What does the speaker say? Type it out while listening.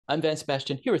I'm Van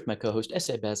Sebastian here with my co-host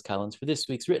S.A. Baz Collins for this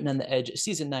week's Written on the Edge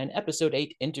Season 9, Episode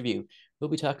 8 interview. We'll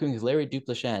be talking with Larry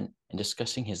Duplechan and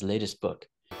discussing his latest book.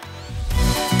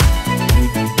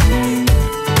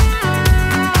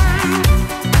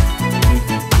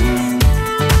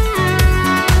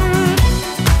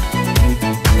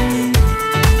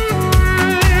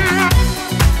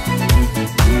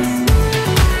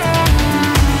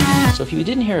 So if you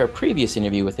didn't hear our previous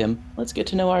interview with him, let's get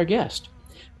to know our guest.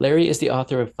 Larry is the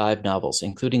author of 5 novels,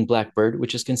 including Blackbird,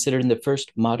 which is considered the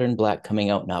first modern Black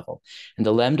coming-out novel, and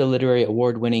the Lambda Literary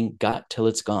Award-winning Got Till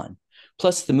It's Gone,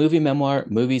 plus the movie memoir,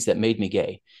 Movies That Made Me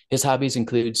Gay. His hobbies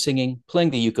include singing,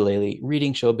 playing the ukulele,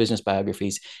 reading show business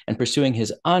biographies, and pursuing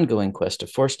his ongoing quest to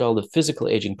forestall the physical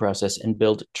aging process and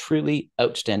build truly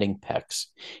outstanding pecs.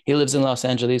 He lives in Los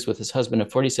Angeles with his husband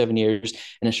of 47 years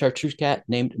and a Chartreux cat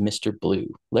named Mr. Blue.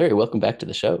 Larry, welcome back to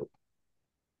the show.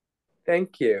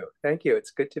 Thank you. Thank you. It's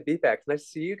good to be back. Nice to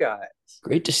see you guys.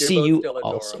 Great to You're see both you still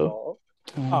also. adorable.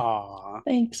 Aw.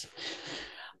 Thanks.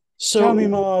 Tell me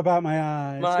more about my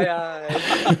eyes. My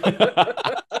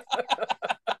eyes.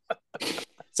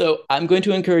 So I'm going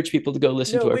to encourage people to go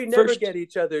listen to our we never get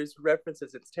each other's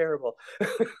references. It's terrible.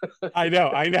 I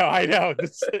know.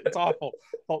 It's awful.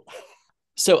 Well,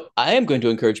 So I am going to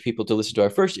encourage people to listen to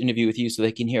our first interview with you so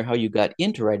they can hear how you got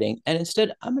into writing. And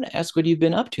instead, I'm going to ask what you've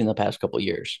been up to in the past couple of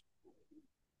years.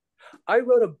 I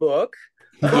wrote a book.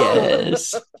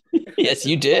 Yes. Yes,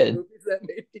 you did. Movies That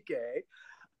Made Me Gay.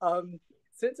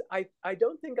 Since I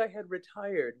don't think I had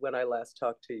retired when I last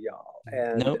talked to y'all.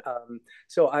 And Nope.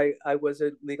 so I was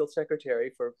a legal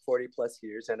secretary for 40 plus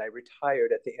years, and I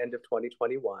retired at the end of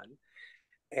 2021.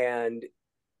 And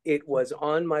it was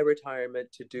on my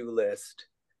retirement to-do list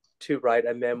to write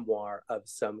a memoir of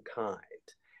some kind.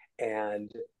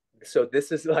 And so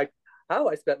this is like how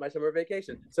I spent my summer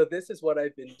vacation. So this is what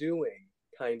I've been doing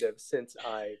kind of since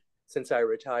I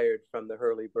retired from the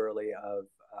hurly-burly of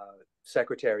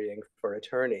secretarying for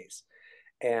attorneys.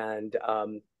 And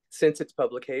since its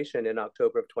publication in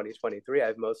October of 2023,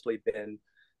 I've mostly been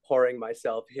whoring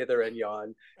myself hither and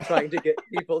yon, trying to get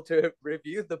people to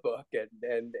review the book and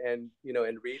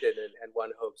read it, and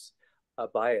one hopes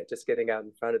buy it. Just getting out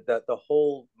in front of the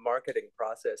whole marketing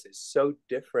process is so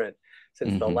different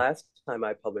since the last time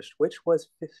I published, which was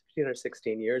 15 or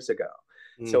 16 years ago.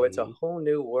 So it's a whole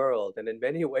new world, and in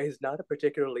many ways, not a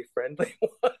particularly friendly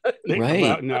one.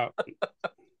 Right. No.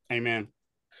 Amen.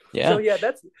 Yeah. So yeah,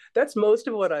 that's most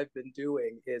of what I've been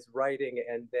doing is writing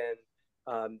and then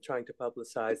trying to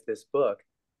publicize this book,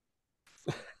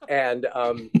 and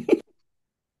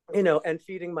and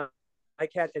feeding my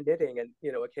cat and knitting, and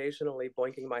occasionally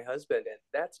boinking my husband, and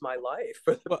that's my life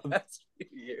for the past few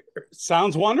years.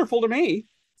 Sounds wonderful to me.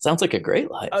 Sounds like a great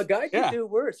life. A guy could do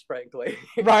worse, frankly.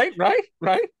 Right.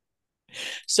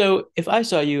 So if I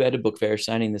saw you at a book fair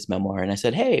signing this memoir and I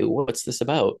said, hey, what's this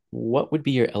about? What would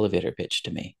be your elevator pitch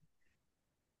to me?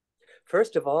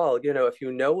 First of all, if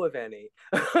you know of any,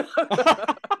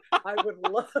 I would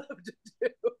love to do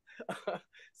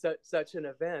such an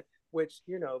event, which,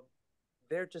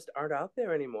 there just aren't out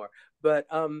there anymore. But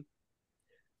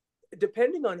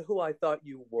depending on who I thought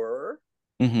you were,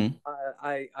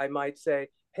 I might say,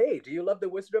 hey, do you love The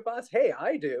Wizard of Oz? Hey,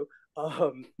 I do.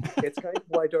 It's kind of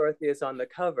why Dorothy is on the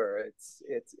cover.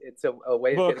 It's a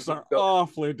way books are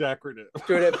awfully decorative.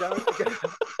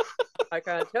 I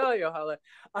can't tell you how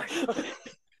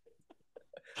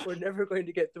we're never going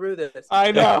to get through this.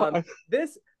 I know.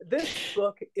 This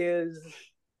book is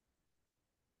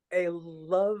a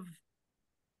love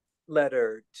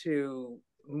letter to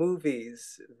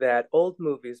movies, old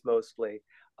movies mostly,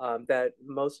 that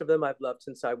most of them I've loved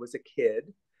since I was a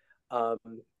kid.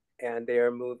 And they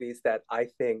are movies that I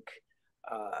think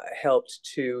helped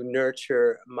to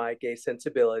nurture my gay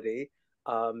sensibility,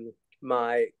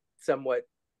 my somewhat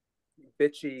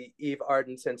bitchy Eve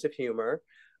Arden sense of humor,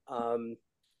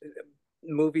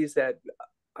 movies that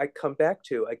I come back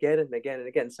to again and again and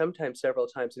again, sometimes several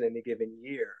times in any given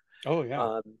year. Oh,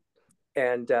 yeah.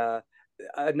 And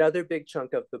another big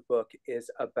chunk of the book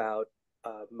is about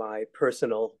my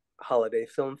personal holiday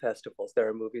film festivals. There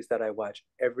are movies that I watch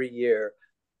every year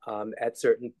at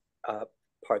certain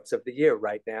parts of the year.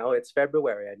 Right now, it's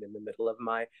February. I'm in the middle of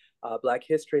my Black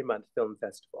History Month film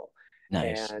festival.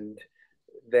 Nice. And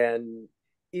then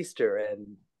Easter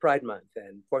and Pride Month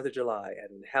and 4th of July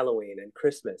and Halloween and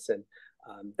Christmas. And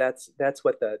that's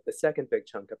what the second big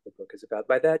chunk of the book is about.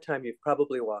 By that time, you've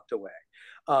probably walked away.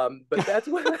 But that's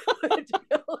what I want to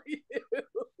tell you.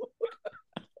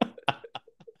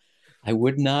 I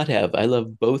would not have. I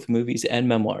love both movies and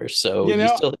memoirs, so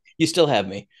you still have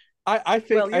me. I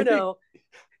think Well,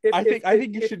 I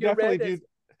think you should definitely do.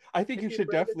 I think you If you've should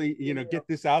read it, definitely, you know. get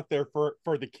this out there for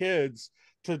the kids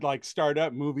to like start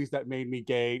up movies that made me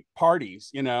gay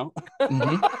parties,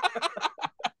 Mm-hmm.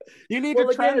 You need to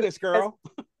Well, trend again, this, girl.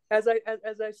 as I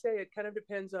say, it kind of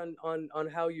depends on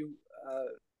how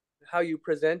you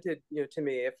presented, to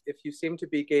me. If you seem to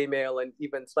be gay male and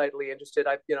even slightly interested,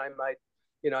 I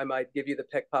might give you the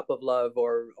peck pop of love,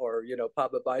 or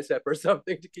pop a bicep or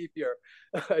something to keep your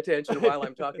attention while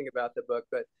I'm talking about the book.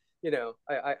 But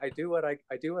I do what I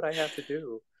do what I have to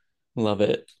do. Love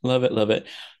it. Love it. Love it.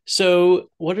 So,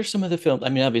 what are some of the films? I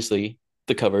mean, obviously,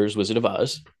 the covers, Wizard of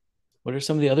Oz. What are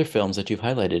some of the other films that you've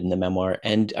highlighted in the memoir?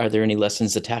 And are there any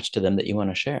lessons attached to them that you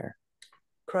want to share?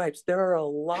 Cripes, there are a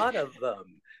lot of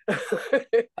them.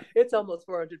 It's almost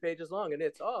 400 pages long, and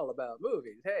it's all about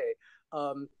movies. Hey,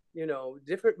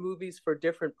 different movies for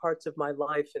different parts of my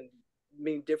life and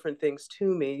mean different things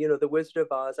to me. The Wizard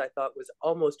of Oz I thought was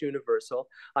almost universal.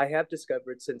 I have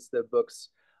discovered since the book's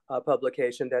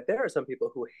publication that there are some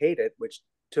people who hate it, which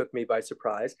took me by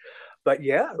surprise. But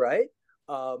yeah, right.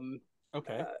 Um,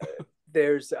 Okay.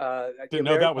 there's Didn't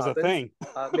know Mary that was a Poppins. thing.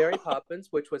 Mary Poppins,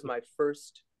 which was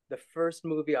the first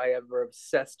movie I ever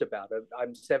obsessed about.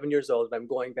 I'm 7 years old and I'm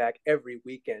going back every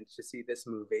weekend to see this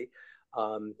movie.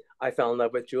 I fell in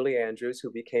love with Julie Andrews,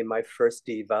 who became my first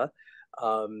diva.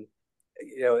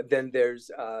 Then there's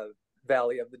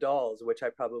Valley of the Dolls, which I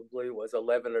probably was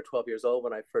 11 or 12 years old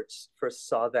when I first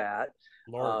saw that.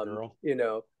 Lord, girl.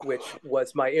 Which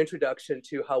was my introduction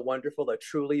to how wonderful a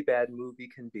truly bad movie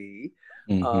can be.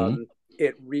 Mm-hmm.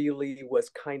 It really was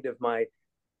kind of my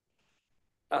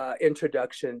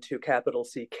introduction to capital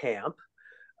C camp.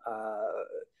 Uh,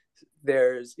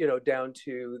 there's, down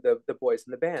to the Boys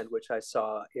in the Band, which I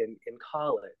saw in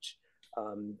college,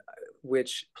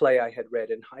 which play I had read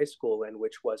in high school, and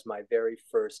which was my very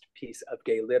first piece of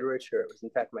gay literature. It was, in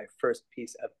fact, my first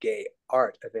piece of gay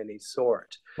art of any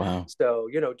sort. Wow. So,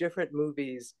 different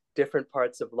movies, different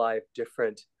parts of life,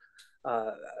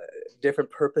 uh,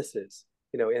 different purposes,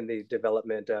 in the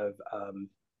development of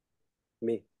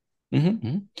me.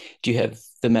 Mm-hmm. Do you have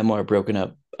the memoir broken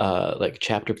up like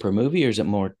chapter per movie, or is it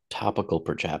more topical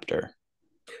per chapter?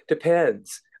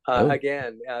 Depends. Oh,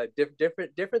 Again,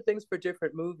 different things for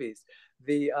different movies.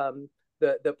 The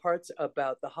parts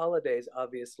about the holidays,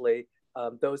 obviously,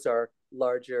 those are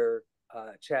larger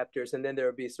chapters, and then there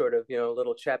would be sort of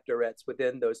little chapterettes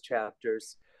within those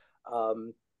chapters.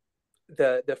 Um,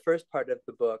 the first part of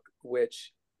the book,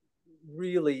 which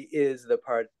really is the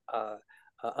part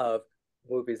of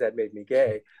movies that made me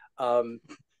gay,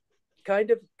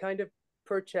 kind of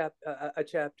a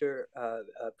chapter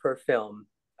per film,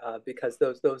 because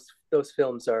those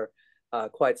films are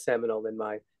quite seminal in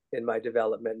my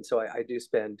development, and so I do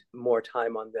spend more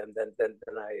time on them than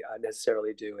I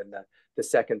necessarily do in the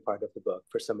second part of the book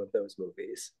for some of those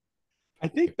movies. I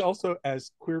think also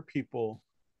as queer people,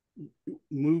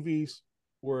 movies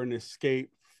were an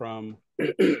escape from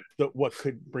what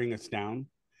could bring us down,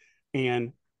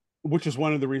 and which is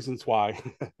one of the reasons why,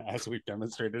 as we've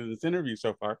demonstrated in this interview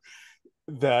so far,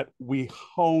 that we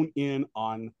hone in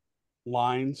on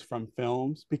lines from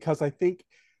films, because I think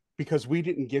because we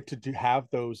didn't get to have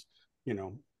those,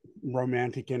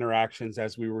 romantic interactions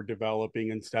as we were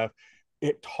developing and stuff,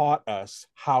 it taught us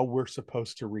how we're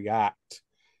supposed to react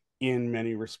in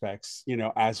many respects,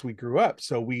 as we grew up.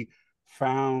 So we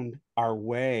found our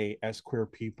way as queer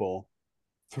people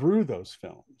through those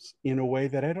films in a way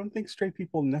that I don't think straight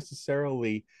people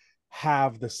necessarily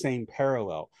have the same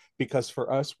parallel, because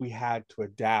for us, we had to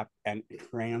adapt and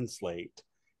translate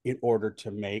in order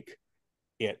to make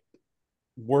it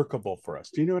workable for us.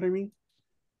 Do you know what I mean?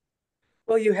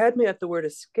 Well, you had me at the word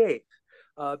escape,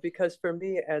 because for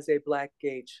me, as a Black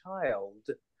gay child,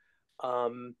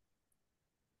 um,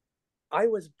 I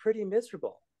was pretty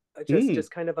miserable, Mm.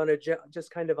 just kind of on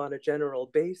a general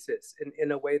basis,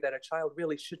 in a way that a child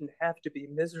really shouldn't have to be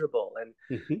miserable. And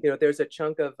Mm-hmm. there's a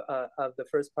chunk of the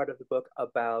first part of the book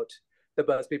about the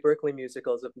Busby Berkeley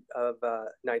musicals of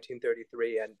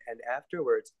 1933 and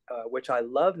afterwards, which I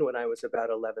loved when I was about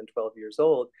 11, 12 years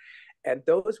old. And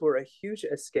those were a huge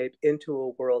escape into a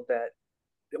world that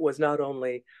was not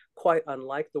only quite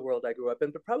unlike the world I grew up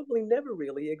in, but probably never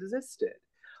really existed.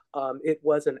 It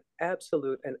was an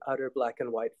absolute and utter black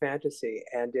and white fantasy,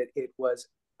 and it was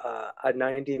a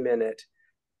 90-minute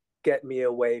get me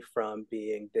away from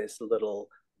being this little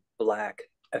black,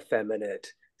 effeminate,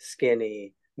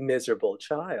 skinny, miserable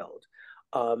child.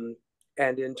 Um,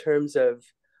 and in terms of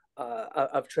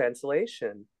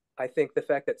translation, I think the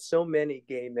fact that so many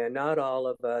gay men, not all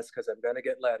of us, because I'm going to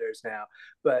get letters now,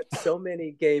 but so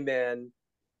many gay men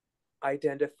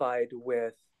identified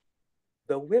with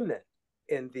the women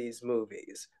in these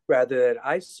movies, rather than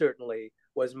I certainly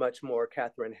was much more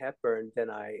Katharine Hepburn than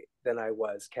I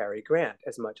was Cary Grant.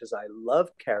 As much as I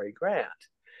love Cary Grant,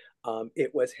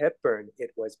 it was Hepburn,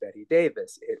 it was Betty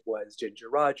Davis, it was Ginger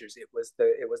Rogers, it was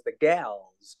the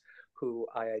gals who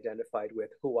I identified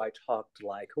with, who I talked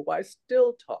like, who I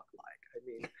still talk like. I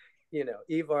mean,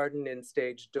 Eve Arden in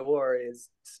Stage Door is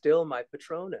still my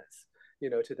Patronus,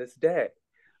 to this day,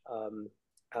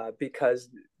 because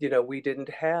we didn't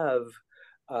have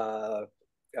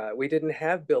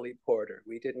Billy Porter,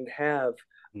 we didn't have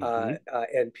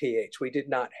NPH, we did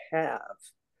not have,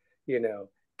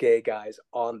 gay guys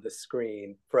on the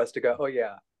screen for us to go, oh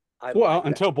yeah, well,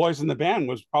 until Boys in the Band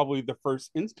was probably the first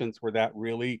instance where that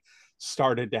really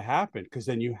started to happen, because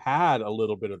then you had a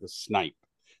little bit of the snipe,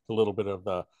 a little bit of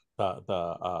the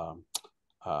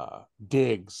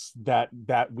digs that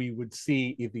we would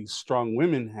see if these strong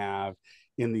women have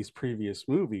in these previous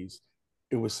movies.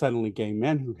 It was suddenly gay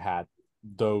men who had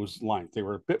those lines. They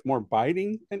were a bit more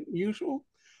biting than usual,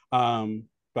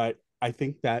 but I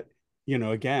think that,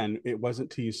 again, it wasn't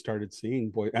till you started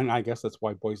seeing boys, and I guess that's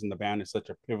why Boys in the Band is such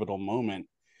a pivotal moment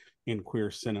in queer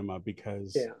cinema,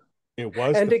 because it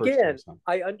was. And again,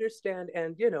 I understand,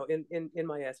 and in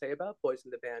my essay about Boys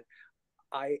in the Band,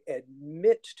 I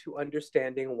admit to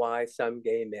understanding why some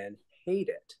gay men hate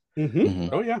it.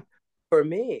 Oh yeah. For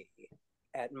me,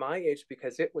 at my age,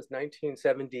 because it was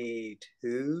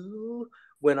 1972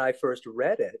 when I first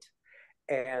read it,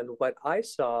 and what I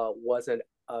saw wasn't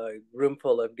a room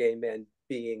full of gay men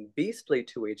being beastly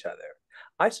to each other.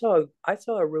 I saw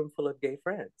a room full of gay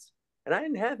friends, and I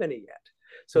didn't have any yet.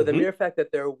 So the mere fact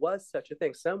that there was such a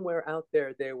thing somewhere out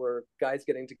there, there were guys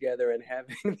getting together and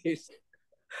having these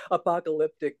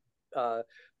apocalyptic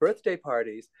birthday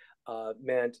parties,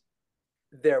 meant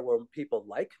there were people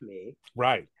like me.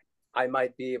 Right. I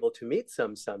might be able to meet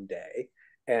some someday.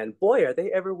 And boy, are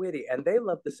they ever witty! And they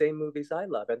love the same movies I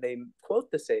love, and they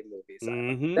quote the same movies I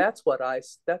love. That's what I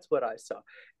saw.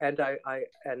 And I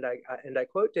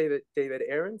quote David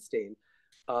Ehrenstein,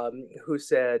 who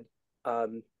said,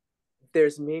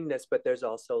 "There's meanness, but there's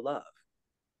also love."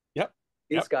 Yep.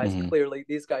 These guys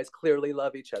clearly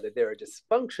love each other. They're a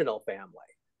dysfunctional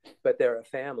family, but they're a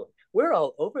family. We're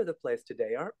all over the place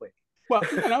today, aren't we? Well,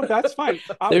 that's fine.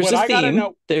 There's a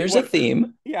theme. There's a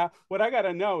theme. Yeah. What I got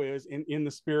to know is, in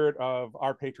the spirit of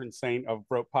our patron saint of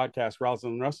Broke Podcast,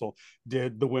 Rosalind Russell,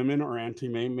 did the women or Auntie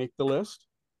May make the list?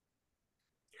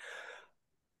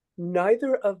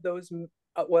 Neither of those.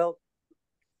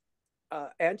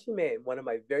 Auntie May, one of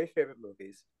my very favorite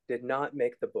movies, did not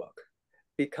make the book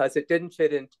because it didn't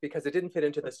fit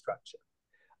into the structure.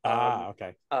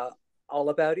 Okay. All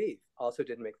About Eve also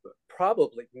didn't make the book.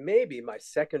 Probably, maybe my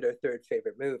second or third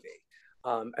favorite movie.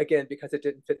 Again, because it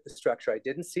didn't fit the structure. I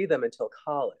didn't see them until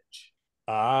college.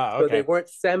 Okay. So they weren't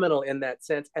seminal in that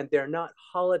sense, and they're not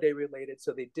holiday related,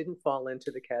 so they didn't fall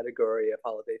into the category of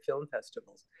holiday film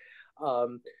festivals.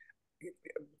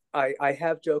 I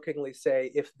have jokingly say,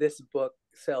 if this book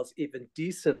sells even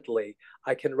decently,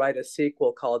 I can write a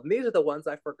sequel called "These Are the Ones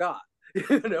I Forgot," or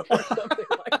something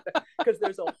like that. Because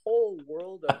there's a whole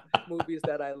world of movies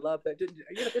that I love that didn't.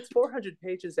 It's 400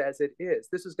 pages as it is.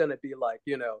 This is going to be like,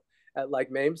 like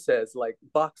Mame says, like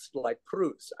boxed like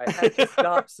Proust. I had to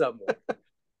stop somewhere.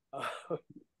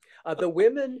 The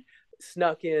women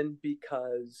snuck in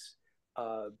because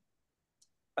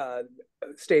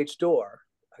Stage Door,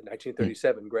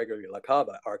 1937, Gregory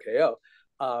LaCava, RKO,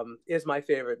 is my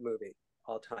favorite movie,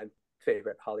 all-time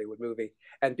favorite Hollywood movie.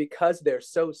 And because they're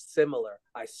so similar,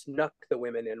 I snuck the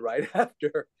women in right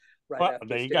after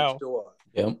Stage Door.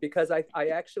 Yep. Because I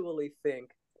actually think,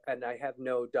 and I have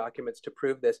no documents to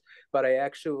prove this, but I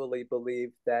actually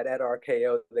believe that at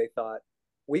RKO they thought,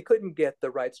 we couldn't get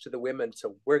the rights to the women,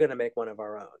 so we're going to make one of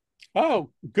our own. Oh,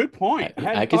 good point.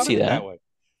 I could see that. Way.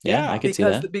 Yeah, I could see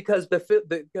that. Because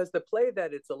the play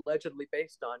that it's allegedly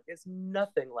based on is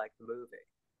nothing like the movie.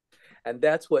 And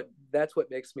that's what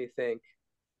makes me think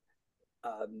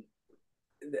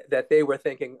that they were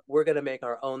thinking, we're going to make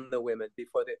our own The Women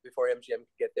before MGM could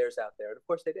get theirs out there, and of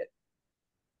course they did.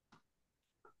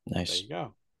 Nice. There you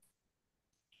go.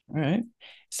 All right.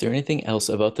 Is there anything else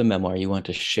about the memoir you want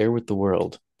to share with the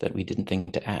world that we didn't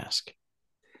think to ask?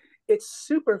 It's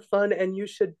super fun, and you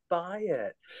should buy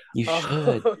it. You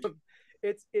should.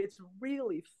 It's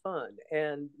really fun,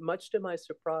 and much to my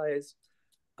surprise,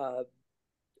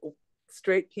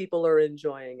 straight people are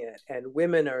enjoying it, and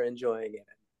women are enjoying it.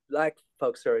 Black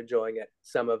folks are enjoying it,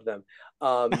 some of them.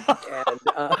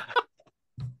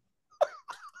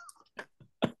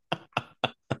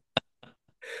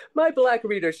 My Black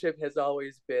readership has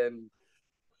always been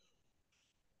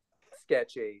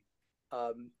sketchy.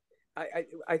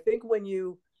 I think when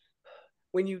you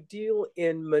deal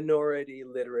in minority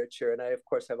literature, and I of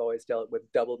course have always dealt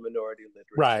with double minority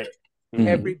Right. literature, Mm-hmm.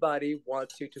 everybody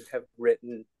wants you to have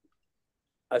written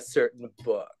a certain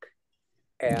book.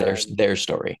 And Their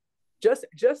story.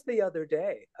 just the other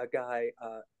day, a guy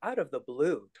out of the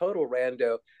blue, total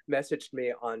rando, messaged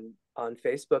me on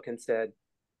Facebook and said,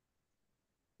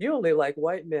 "You only like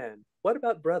white men. What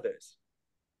about brothers?"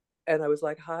 And I was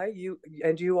like, "Hi, you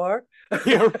are?"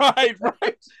 Yeah, right,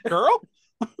 right, girl.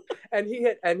 And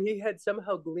he had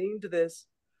somehow gleaned this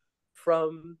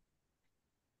from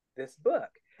this book.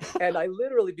 And I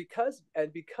literally, because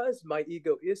my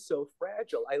ego is so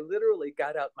fragile, I literally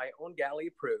got out my own galley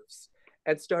proofs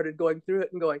and started going through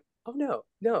it and going, "Oh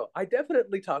no, I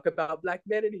definitely talk about black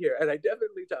men in here, and I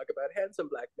definitely talk about handsome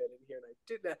black men in here." And I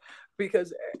did that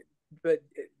because, but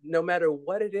no matter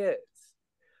what it is,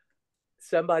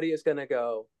 somebody is going to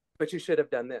go, "But you should have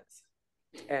done this."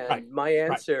 Right, And my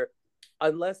right. answer,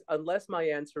 unless my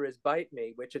answer is bite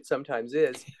me, which it sometimes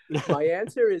is, my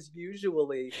answer is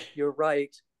usually, "You're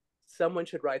right. Someone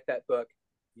should write that book.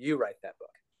 You write that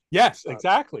book." Yes,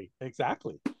 exactly,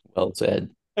 exactly. Well said.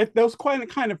 Those kind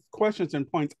of questions and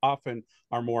points often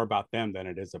are more about them than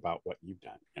it is about what you've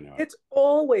done. It's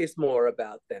always more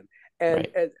about them. And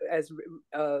Right. as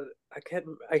I can't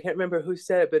remember who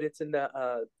said it, but it's in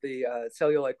the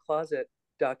Celluloid Closet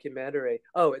documentary.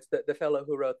 Oh, it's the fellow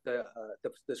who wrote the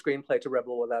screenplay to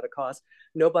Rebel Without a Cause.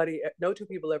 No two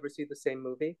people ever see the same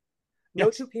movie. No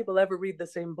Yes. two people ever read the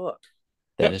same book,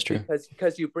 That Yep. is true.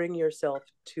 because you bring yourself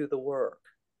to the work.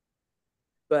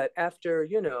 But after,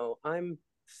 I'm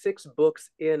 6 books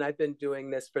in, I've been doing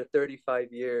this for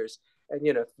 35 years. And,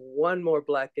 if one more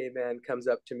black gay man comes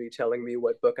up to me telling me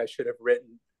what book I should have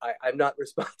written, I'm not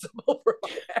responsible for my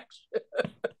actions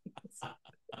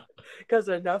because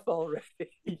enough already.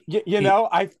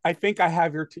 I think I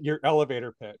have your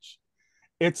elevator pitch.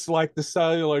 It's like the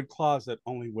celluloid closet,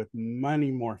 only with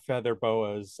many more feather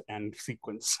boas and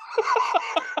sequins.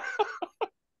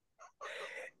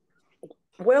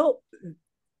 Well,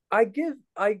 I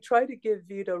try to give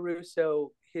Vito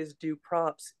Russo his due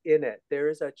props in it. There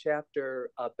is a chapter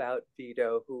about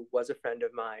Vito, who was a friend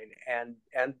of mine, and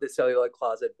the Celluloid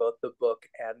Closet, both the book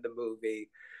and the movie,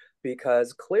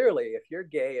 because clearly, if you're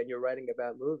gay and you're writing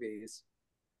about movies,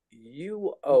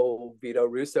 you owe Vito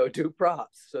Russo due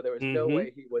props. So there was no Mm-hmm.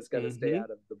 way he was going to stay Mm-hmm.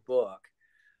 out of the book.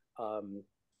 Um,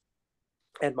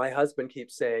 and my husband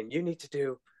keeps saying, you need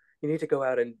to go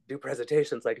out and do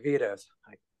presentations like Vito's.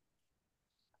 Like,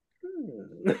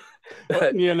 Well,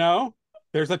 but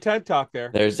there's a TED talk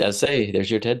there. There's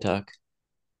your TED Talk.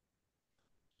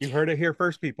 You heard it here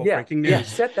first, people. yeah, Breaking yeah, news.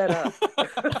 set that up.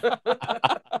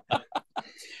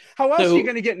 How else are you So,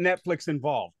 going to get Netflix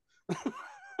involved?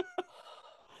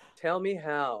 Tell me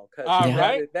how, because All yeah.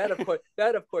 right. that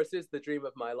of course is the dream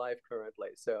of my life currently.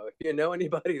 So if you know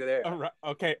anybody there, All right.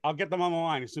 Okay, I'll get them on the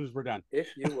line as soon as we're done. if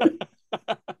you would.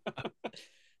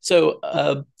 So,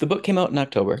 the book came out in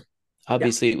October. Yeah,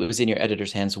 Obviously, it was in your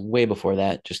editor's hands way before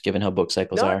that, just given how book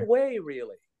cycles not are. way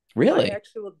really. Really?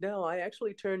 I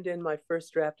actually turned in my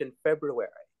first draft in February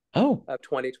Oh, of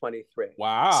 2023.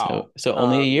 Wow. so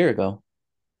only a Um, year ago.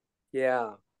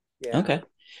 yeah, yeah. Okay.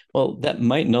 Well, that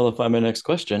might nullify my next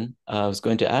question. I was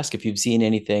going to ask if you've seen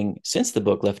anything since the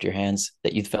book left your hands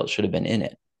that you felt should have been in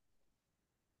it.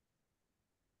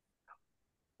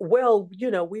 Well,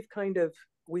 we've kind of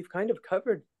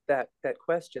covered that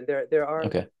question. There are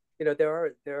Okay.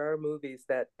 there are movies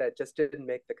that just didn't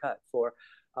make the cut for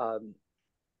um,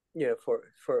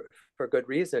 for good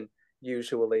reason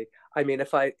usually. I mean,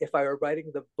 if I were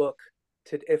writing the book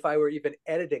if I were even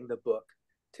editing the book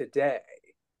today,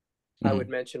 I would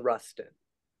Mhm. mention Rustin,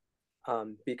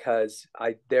 because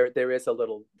there is a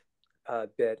little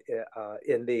bit uh,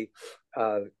 in the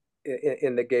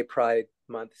Gay Pride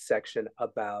Month section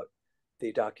about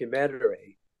the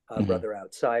documentary Mhm. Brother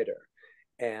Outsider,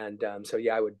 and so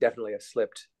yeah, I would definitely have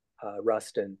slipped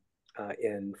Rustin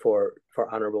in for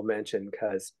honorable mention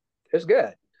because it's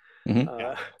good. Mhm. Yeah.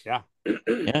 Uh, Yeah.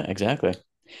 Yeah, exactly.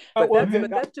 Oh, well, Okay.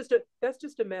 that's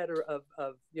just a matter of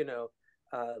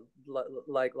uh,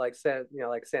 like like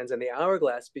Sands in the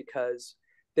Hourglass, because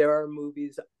there are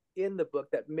movies in the book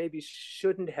that maybe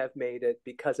shouldn't have made it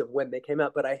because of when they came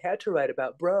out, but I had to write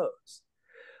about Bros.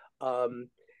 Um,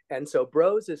 and so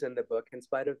Bros is in the book in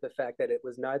spite of the fact that it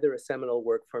was neither a seminal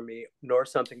work for me nor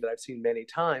something that I've seen many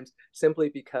times, simply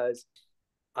because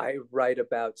I write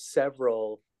about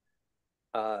several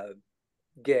uh,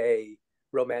 gay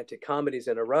romantic comedies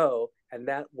in a row, and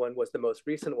that one was the most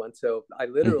recent one. So I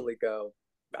Mhm. literally go,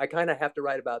 I kind of have to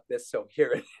write about this, so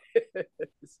here it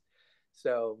is.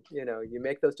 So, you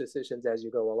make those decisions as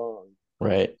you go along.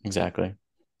 Right, exactly.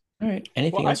 All right. Well,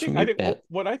 Anything else from I you, think Pat?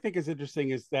 what I think is interesting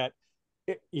is that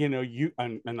you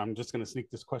and I'm just going to sneak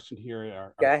this question here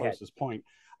at Go our ahead. closest point.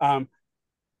 Um,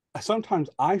 Sometimes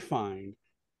I find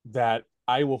that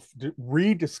I will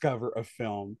rediscover a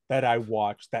film that I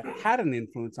watched that had an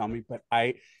influence on me, but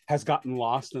I has gotten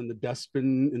lost in the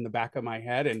dustbin in the back of my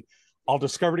head, and I'll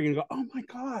discover it and go, "Oh my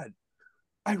god,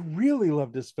 I really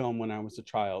loved this film when I was a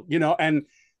child," and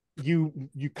you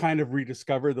kind of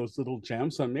rediscover those little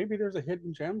gems. So maybe there's a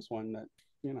hidden gems one that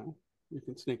you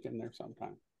can sneak in there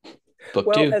sometime. Book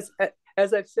Well, two.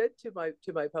 as I've said to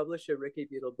my publisher Ricky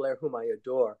Beadle Blair, whom I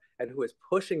adore and who is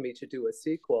pushing me to do a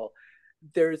sequel,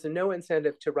 there's no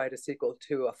incentive to write a sequel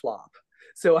to a flop.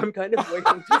 So I'm kind of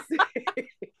waiting to see.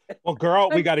 Well, girl,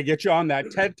 we got to get you on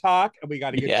that TED Talk, and we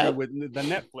got to get Yeah. you with the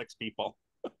Netflix people.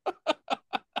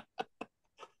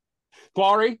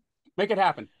 Glory, make it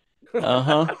happen.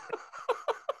 Uh-huh.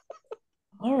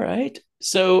 All right.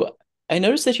 So I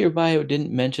noticed that your bio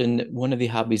didn't mention one of the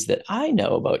hobbies that I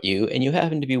know about you, and you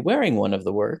happen to be wearing one of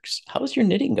the works. How's your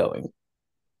knitting going?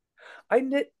 I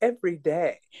knit every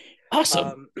day.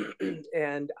 Awesome.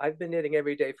 And I've been knitting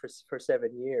every day for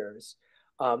 7 years.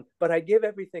 But I give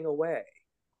everything away.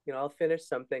 I'll finish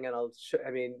something and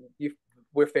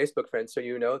we're Facebook friends, so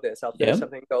you know this. I'll finish Yeah.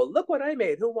 something and go, look what I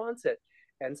made. Who wants it?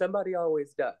 And somebody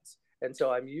always does. And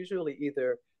so I'm usually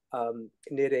either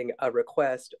knitting a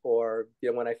request, or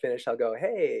when I finish, I'll go,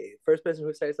 hey, first person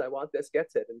who says I want this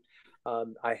gets it.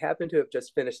 And I happen to have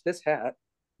just finished this hat.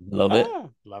 Love it.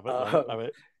 Love it, love it, love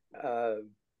it. Uh,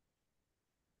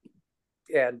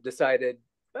 and decided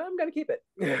I'm going to keep it.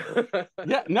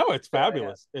 Yeah, no, it's So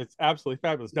fabulous. It's absolutely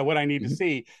fabulous. Now, what I need to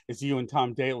see is you and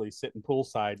Tom Daly sitting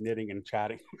poolside knitting and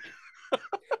chatting.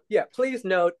 Yeah, please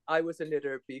note I was a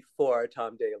knitter before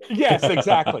Tom Daly. Yes,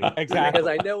 exactly. Because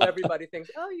I know everybody thinks,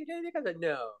 oh, you did it? Because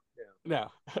No.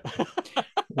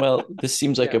 Well, this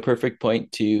seems like Yeah. a perfect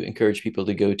point to encourage people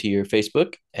to go to your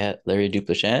Facebook at Larry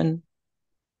Duplechan,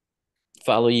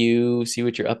 follow you, see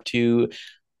what you're up to.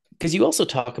 Because you also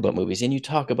talk about movies and you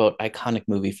talk about iconic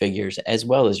movie figures as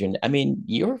well as your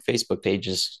Facebook page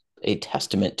is a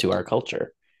testament to our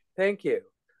culture. Thank you.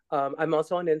 I'm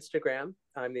also on Instagram.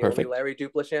 I'm the only Perfect. Larry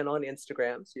Duplechan on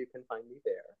Instagram, so you can find me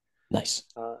there. Nice.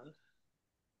 All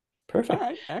Perfect.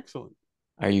 right, excellent.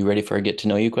 Are you ready for get to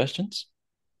know you questions?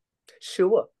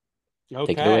 Sure.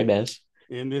 Take it away, Okay. Baz.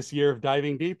 In this year of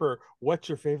diving deeper, what's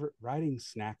your favorite writing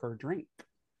snack or drink?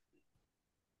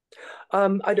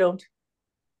 I don't.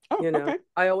 Oh, okay.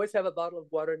 I always have a bottle of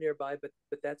water nearby, but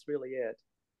that's really it.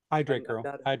 Hydrate, I'm girl.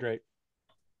 not, Hydrate.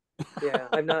 yeah,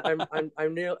 I'm not.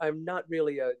 I'm not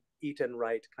really a eat and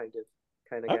write kind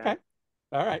of guy. Okay.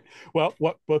 All right. Well,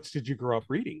 what books did you grow up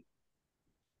reading?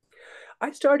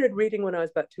 I started reading when I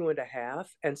was about 2.5,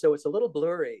 and so it's a little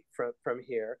blurry from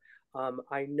here.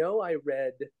 I know I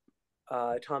read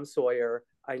Tom Sawyer.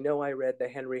 I know I read the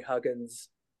Henry Huggins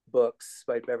books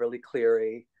by Beverly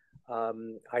Cleary.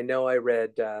 I know I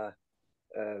read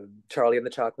Charlie and the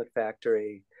Chocolate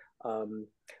Factory.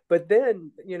 But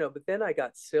then I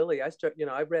got silly.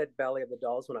 I read Valley of the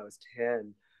Dolls when I was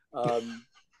 10.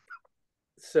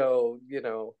 So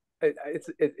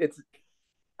it's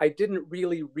I didn't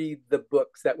really read the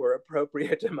books that were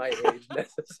appropriate to my age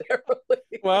necessarily.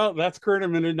 Well, that's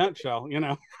Curtin in a nutshell,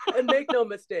 And make no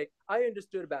mistake, I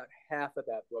understood about half of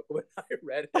that book when I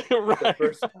read it Right. the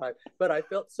first time. But I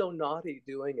felt so naughty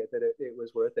doing it that it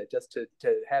was worth it, just to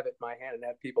have it in my hand and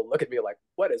have people look at me like,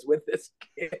 what is with this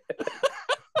kid?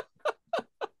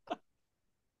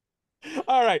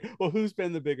 All right. Well, who's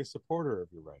been the biggest supporter of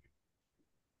your writing?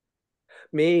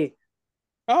 Me.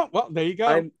 Oh, well, there you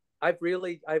go. I've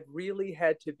really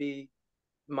had to be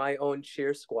my own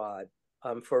cheer squad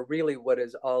for really what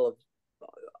is all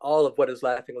of what is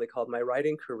laughingly called my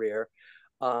writing career.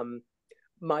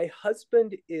 My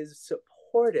husband is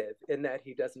supportive in that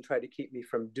he doesn't try to keep me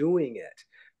from doing it,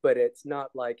 but it's not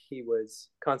like he was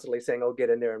constantly saying, "Oh, get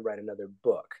in there and write another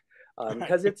book,"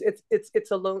 because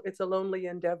it's a lonely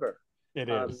endeavor. It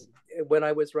is. When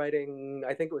I was writing,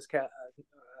 I think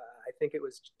it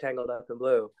was Tangled Up in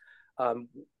Blue.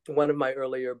 One of my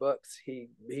earlier books, he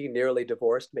nearly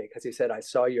divorced me because he said, I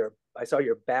saw your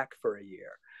back for a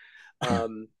year.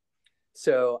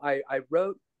 So I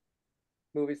wrote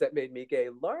movies that made me gay,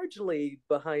 largely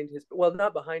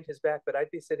not behind his back, but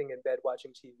I'd be sitting in bed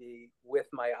watching TV with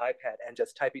my iPad and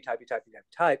just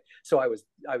type. So I was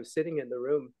sitting in the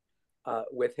room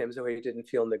with him so he didn't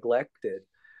feel neglected.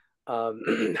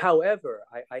 However,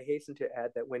 I hasten to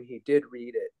add that when he did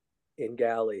read it in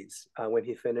galleys, when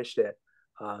he finished it,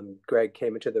 Greg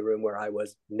came into the room where I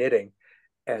was knitting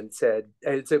and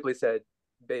simply said,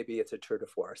 "Baby, it's a tour de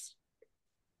force."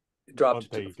 Well, Dropped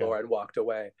it there to the you go. floor and walked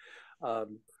away.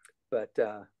 But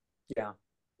yeah,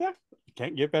 Yeah, you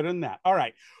can't get better than that. All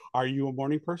right. Are you a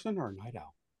morning person or a night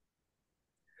owl?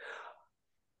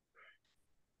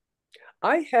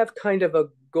 I have kind of a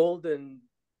golden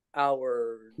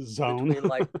hour Zone.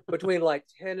 between like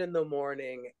 10 in the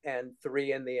morning and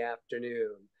 3 in the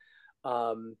afternoon.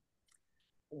 Um,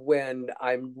 when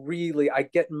I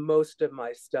get most of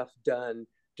my stuff done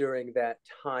during that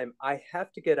time. I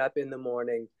have to get up in the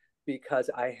morning because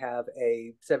I have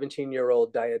a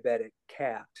 17-year-old diabetic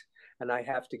cat, and I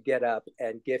have to get up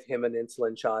and give him an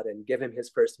insulin shot and give him his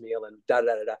first meal and da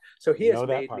da da da. So Know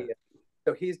that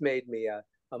part. he's made me a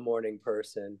morning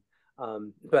person.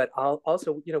 But I'll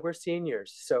also, we're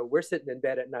seniors, so we're sitting in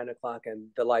bed at 9 o'clock and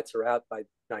the lights are out by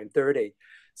 9:30.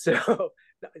 So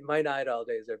my night owl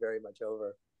days are very much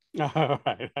over. All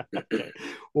right. Okay.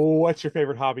 Well, what's your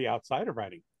favorite hobby outside of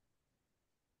writing?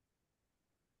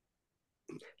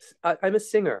 I'm a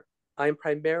singer. I'm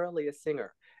primarily a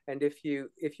singer. And if you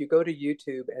go to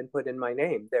YouTube and put in my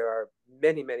name, there are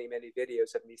many, many, many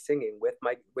videos of me singing with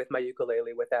my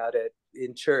ukulele, without it,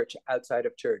 in church, outside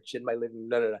of church, in my living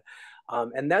room.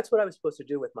 And that's what I was supposed to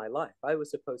do with my life. I was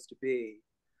supposed to be,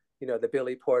 the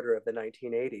Billy Porter of the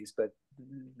 1980s, but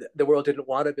the world didn't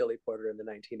want a Billy Porter in the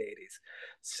 1980s.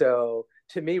 So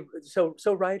to me, so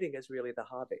writing is really the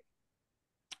hobby.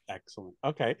 Excellent.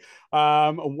 Okay.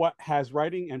 What has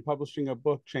writing and publishing a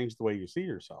book changed the way you see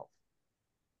yourself?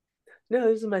 No,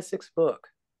 this is my sixth book.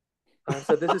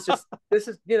 So this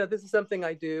is something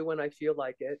I do when I feel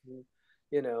like it, and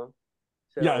you know,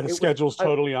 Yeah, so the schedule's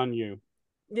totally on you.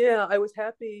 yeah, I was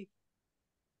happy.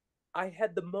 I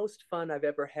had the most fun I've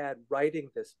ever had writing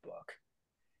this book,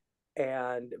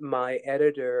 and my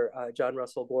editor, John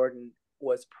Russell Gordon,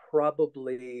 was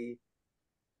probably,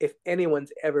 if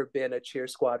anyone's ever been a cheer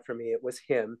squad for me, it was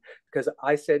him, because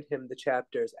I sent him the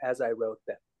chapters as I wrote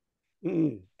them.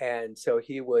 Mm. And so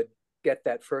he would get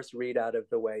that first read out of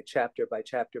the way, chapter by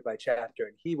chapter by chapter.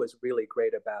 And he was really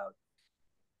great about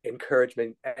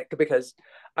encouragement, because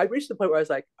I reached the point where I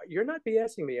was like, "You're not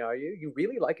BSing me, are you? You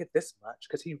really like it this much?"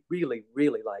 Because he really,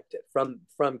 really liked it from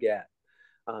Get.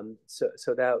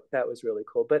 So that was really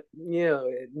cool. But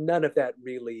none of that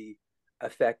really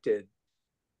affected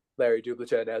Larry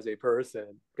Duplechan as a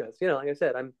person, because like I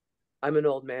said, I'm an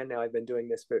old man now. I've been doing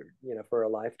this for a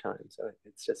lifetime, so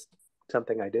it's just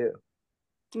something I do.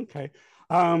 Okay.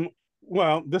 Um,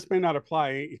 well, this may not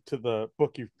apply to the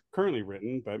book you've currently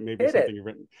written, but maybe Hit something it. you've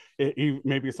written.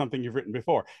 Maybe it's something you've written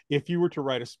before. If you were to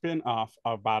write a spin-off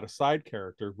about a side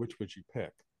character, which would you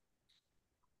pick?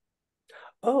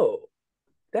 Oh,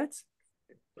 that's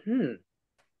hmm.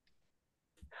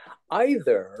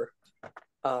 Either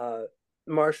uh,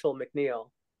 Marshall McNeil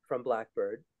from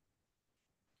Blackbird.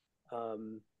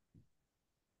 Um,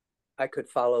 I could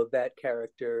follow that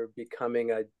character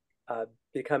becoming a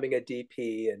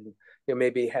DP, and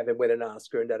maybe have him win an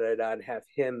Oscar and da da da, and have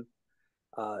him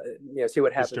see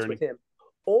what His happens with journey. him,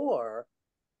 or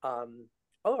um,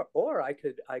 or I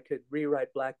could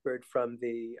rewrite Blackbird from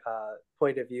the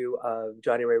point of view of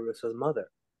Johnny Ray Russo's mother.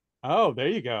 Oh, there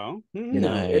you go. Mm.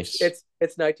 It's Nice.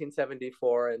 it's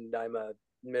 1974, and I'm a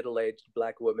middle-aged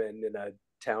Black woman in a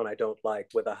town I don't like,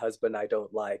 with a husband I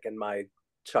don't like, and my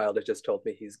child has just told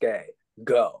me he's gay.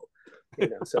 Go.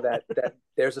 So that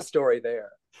there's a story there.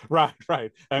 Right,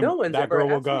 right. And No one's that ever girl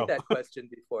will asked me go. that question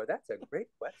before. That's a great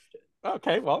question.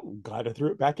 Okay, well, glad I threw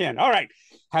it back in. All right.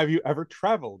 Have you ever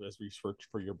traveled as research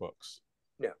for your books?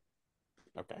 No,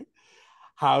 Okay.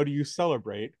 How do you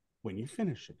celebrate when you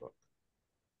finish a book?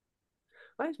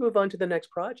 I just move on to the next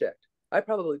project. I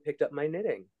probably picked up my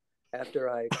knitting after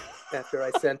I after I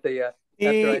sent the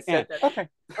after I And sent that okay.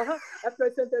 after I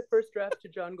sent that first draft to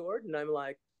John Gordon. I'm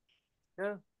like,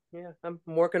 yeah, yeah, I'm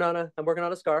working on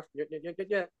a scarf. Yeah, yeah, yeah,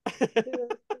 yeah,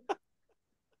 yeah.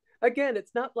 Again,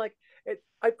 it's not like it.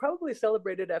 I probably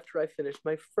celebrated after I finished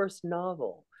my first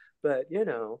novel, but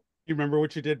You remember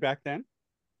what you did back then?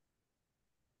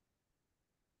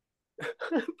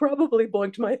 probably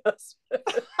boinked my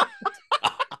husband.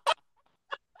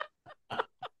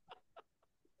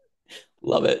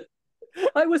 Love it.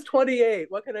 I was 28.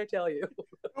 What can I tell you?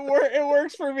 It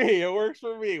works for me. It works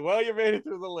for me. Well, you made it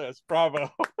through the list. Bravo.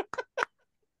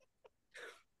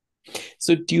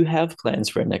 So, do you have plans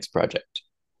for a next project?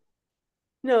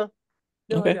 No,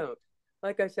 no, I Okay. don't.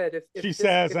 Like I said, if She this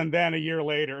says, and then a year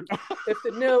later. if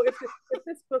the no if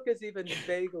this book is even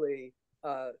vaguely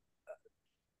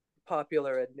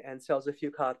popular and sells a few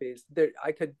copies, there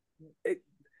it,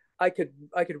 I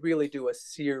could really do a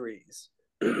series,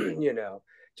 you know,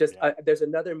 just there's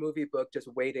another movie book just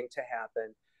waiting to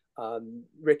happen.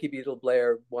 Ricky Beadle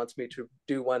Blair wants me to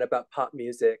do one about pop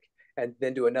music and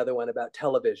then do another one about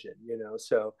television, you know.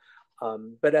 So,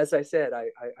 but as I said,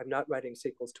 I'm not writing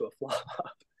sequels to a flop.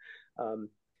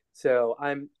 So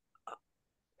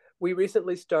we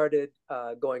recently started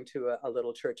going to a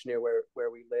little church near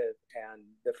where we live. And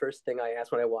the first thing I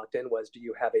asked when I walked in was, do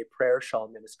you have a prayer shawl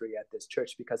ministry at this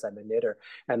church? Because I'm a knitter.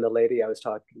 And the lady I was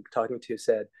talking to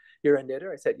said, you're a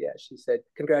knitter? I said, yes. She said,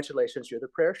 congratulations, you're the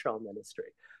prayer shawl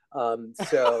ministry.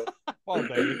 So, well,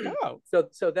 there you go.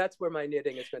 So that's where my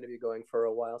knitting is going to be going for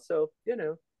a while. So, you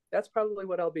know, that's probably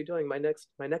what I'll be doing. My next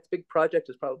big project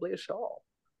is probably a shawl.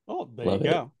 Oh, there Love you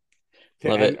it. go.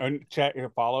 Love it. And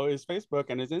follow his Facebook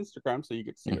and his Instagram so you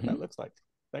get to see what that looks like.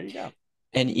 There you go.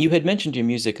 And you had mentioned your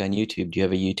music on YouTube. Do you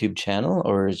have a YouTube channel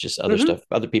or is just other stuff,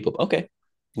 other people? Okay.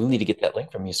 We'll need to get that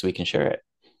link from you so we can share it.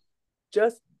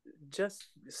 Just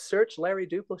search Larry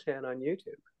Duplechan on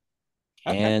YouTube.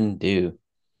 And do.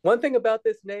 One thing about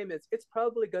this name is it's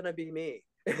probably going to be me.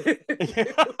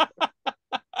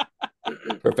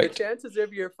 Perfect. The chances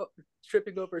of you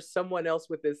tripping over someone else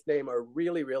with this name are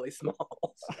really, really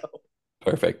small. So.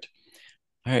 Perfect.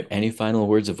 All right. Any final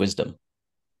words of wisdom?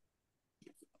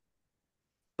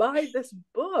 Buy this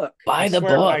book. Buy the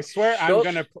book. I swear I'm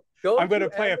gonna play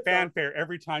Amazon. A fanfare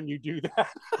every time you do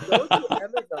that. Go to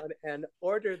Amazon and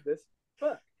order this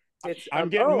book. It's I'm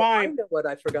getting mine. I know what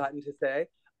I've forgotten to say.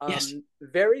 Yes.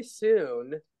 Very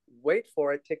soon, wait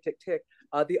for it, tick, tick, tick,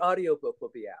 the audiobook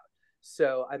will be out.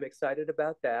 So I'm excited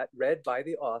about that, read by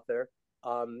the author.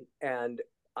 And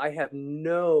I have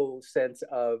no sense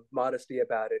of modesty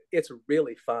about it. It's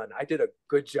really fun. I did a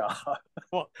good job.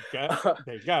 Well, there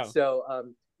you go. So,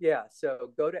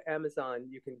 so go to Amazon.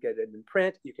 You can get it in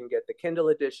print. You can get the Kindle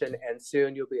edition, and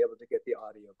soon you'll be able to get the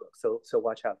audiobook. So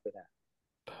watch out for that.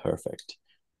 Perfect.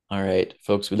 All right,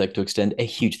 folks, we'd like to extend a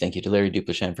huge thank you to Larry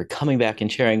Duplechan for coming back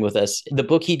and sharing with us the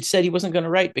book he said he wasn't going to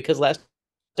write because last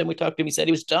time we talked to him, he said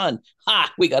he was done.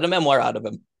 Ha! We got a memoir out of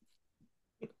him.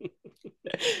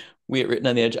 We at Written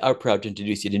on the Edge are proud to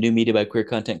introduce you to new media by queer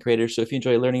content creators. So if you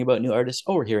enjoy learning about new artists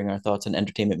or hearing our thoughts on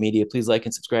entertainment media, please like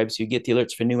and subscribe so you get the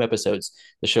alerts for new episodes.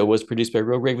 The show was produced by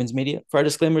Rogue Ravens Media. For our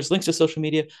disclaimers, links to social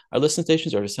media, our listen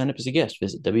stations, or to sign up as a guest,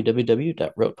 visit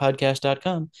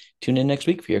www.rotepodcast.com. Tune in next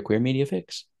week for your queer media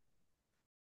fix.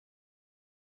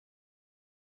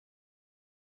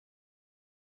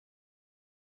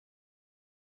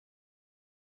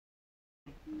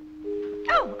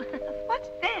 Oh, what's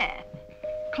that?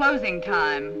 Closing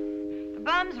time. The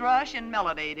bums rush in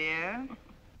melody, dear.